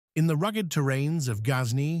In the rugged terrains of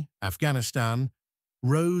Ghazni, Afghanistan,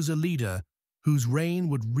 rose a leader whose reign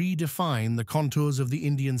would redefine the contours of the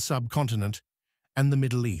Indian subcontinent and the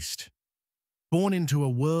Middle East. Born into a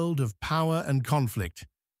world of power and conflict,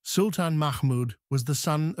 Sultan Mahmoud was the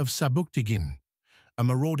son of Sabuktigin, a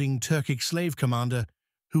marauding Turkic slave commander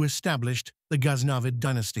who established the Ghaznavid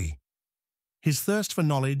dynasty. His thirst for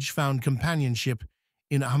knowledge found companionship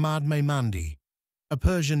in Ahmad Maymandi, a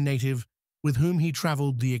Persian native with whom he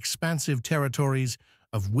traveled the expansive territories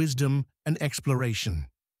of wisdom and exploration.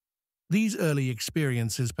 These early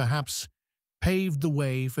experiences perhaps paved the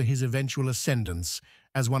way for his eventual ascendance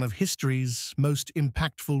as one of history's most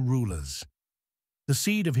impactful rulers. The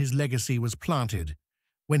seed of his legacy was planted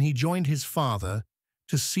when he joined his father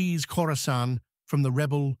to seize Khorasan from the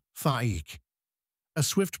rebel Faik. A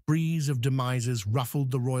swift breeze of demises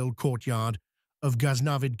ruffled the royal courtyard of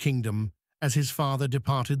Ghaznavid kingdom as his father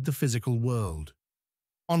departed the physical world.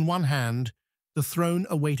 On one hand, the throne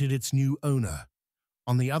awaited its new owner.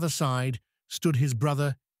 On the other side stood his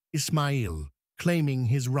brother Ismail, claiming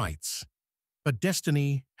his rights. But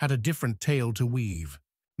destiny had a different tale to weave.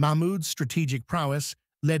 Mahmud's strategic prowess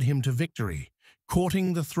led him to victory,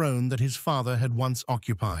 courting the throne that his father had once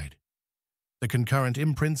occupied. The concurrent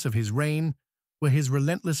imprints of his reign were his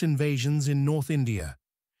relentless invasions in North India,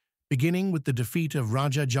 beginning with the defeat of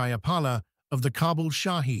Raja Jayapala of the Kabul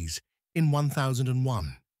Shahis in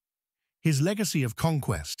 1001. His legacy of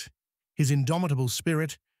conquest, his indomitable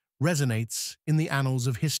spirit, resonates in the annals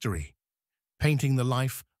of history, painting the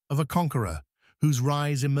life of a conqueror whose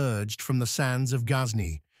rise emerged from the sands of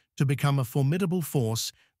Ghazni to become a formidable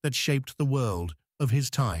force that shaped the world of his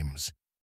times.